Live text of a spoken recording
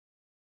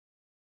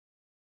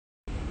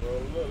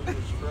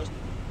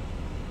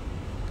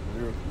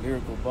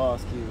Lyrical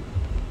boss kid.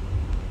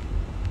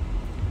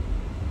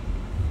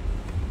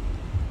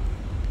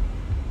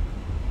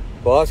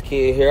 Boss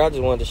kid here. I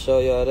just wanted to show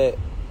y'all that.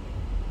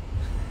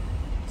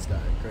 It's got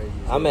crazy.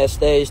 I'm at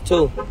stage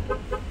 2.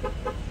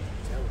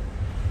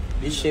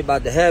 This shit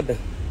about to happen.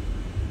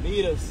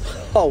 Meet us.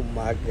 Oh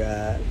my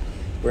God.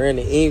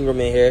 Brandon Ingram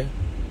in here.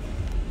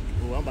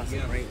 Ooh, I'm about to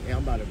bring. I'm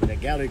about to. The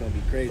gallery gonna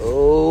be crazy.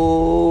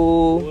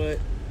 Oh. What?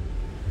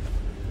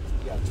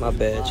 My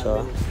bad,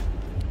 y'all. Minutes.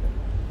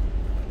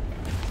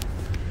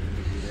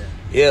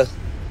 Yeah.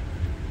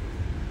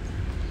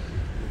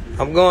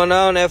 I'm going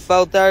on at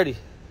 4:30.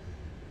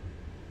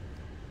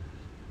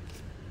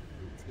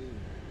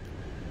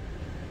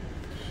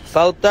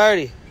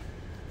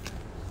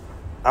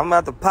 I'm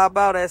about to pop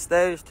out at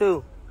stage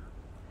 2.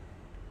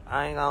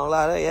 I ain't gonna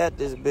lie, they at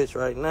this bitch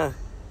right now.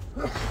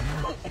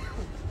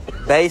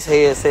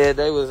 Basehead said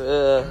they was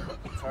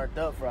Turned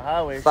up for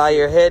highway.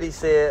 Firehead, he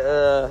said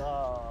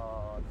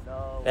Oh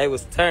no. they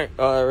was turned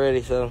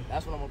already, so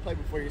That's what I'm gonna play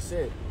before you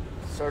sit.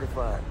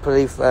 Certified.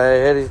 please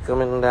Firehead is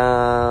coming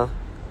down.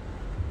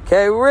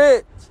 K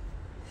Rich.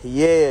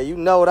 Yeah, you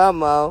know what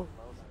I'm on.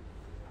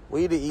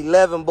 We the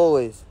 11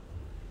 boys.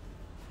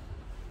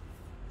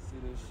 See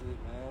this shit,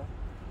 man.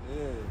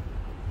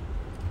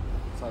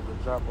 Yeah. Type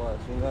of drop off,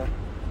 you know?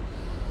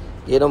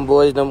 Get them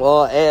boys them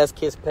all ass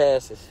kiss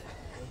passes.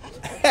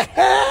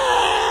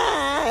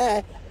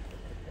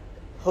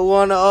 Who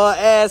want the all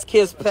ass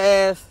kiss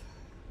pass?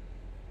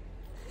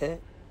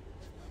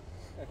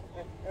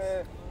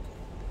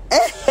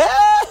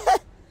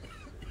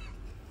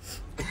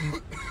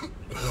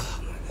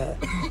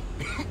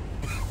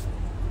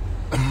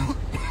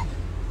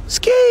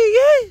 Ski,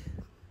 yeah.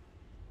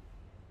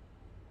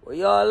 Where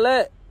y'all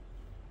at?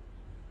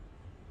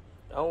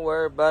 Don't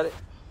worry about it.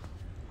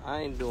 I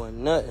ain't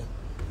doing nothing.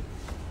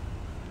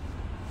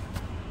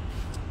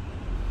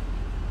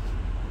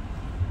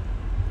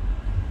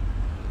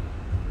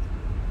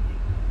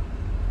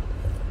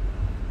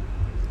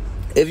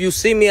 If you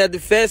see me at the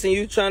fest and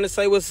you trying to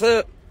say what's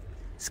up,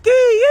 ski,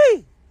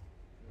 yeah.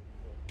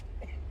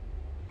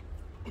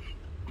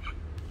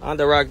 I'm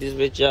to rock this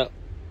bitch out.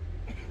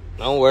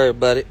 Don't worry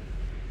about it.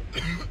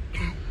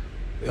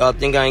 Y'all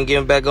think I ain't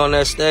getting back on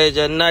that stage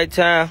at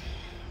nighttime?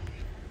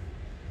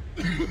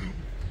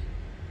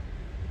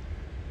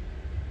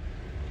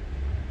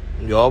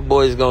 Y'all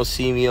boys gonna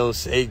see me on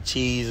Say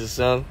Cheese or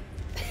something.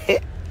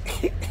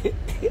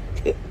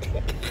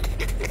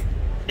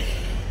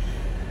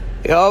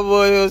 Y'all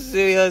boys gonna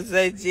see me on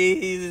Say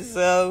Cheese or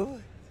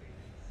something.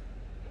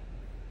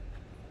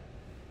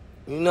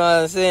 You know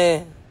what I'm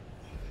saying?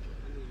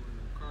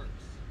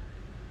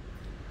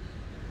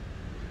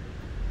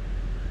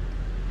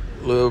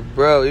 Little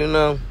bro, you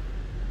know.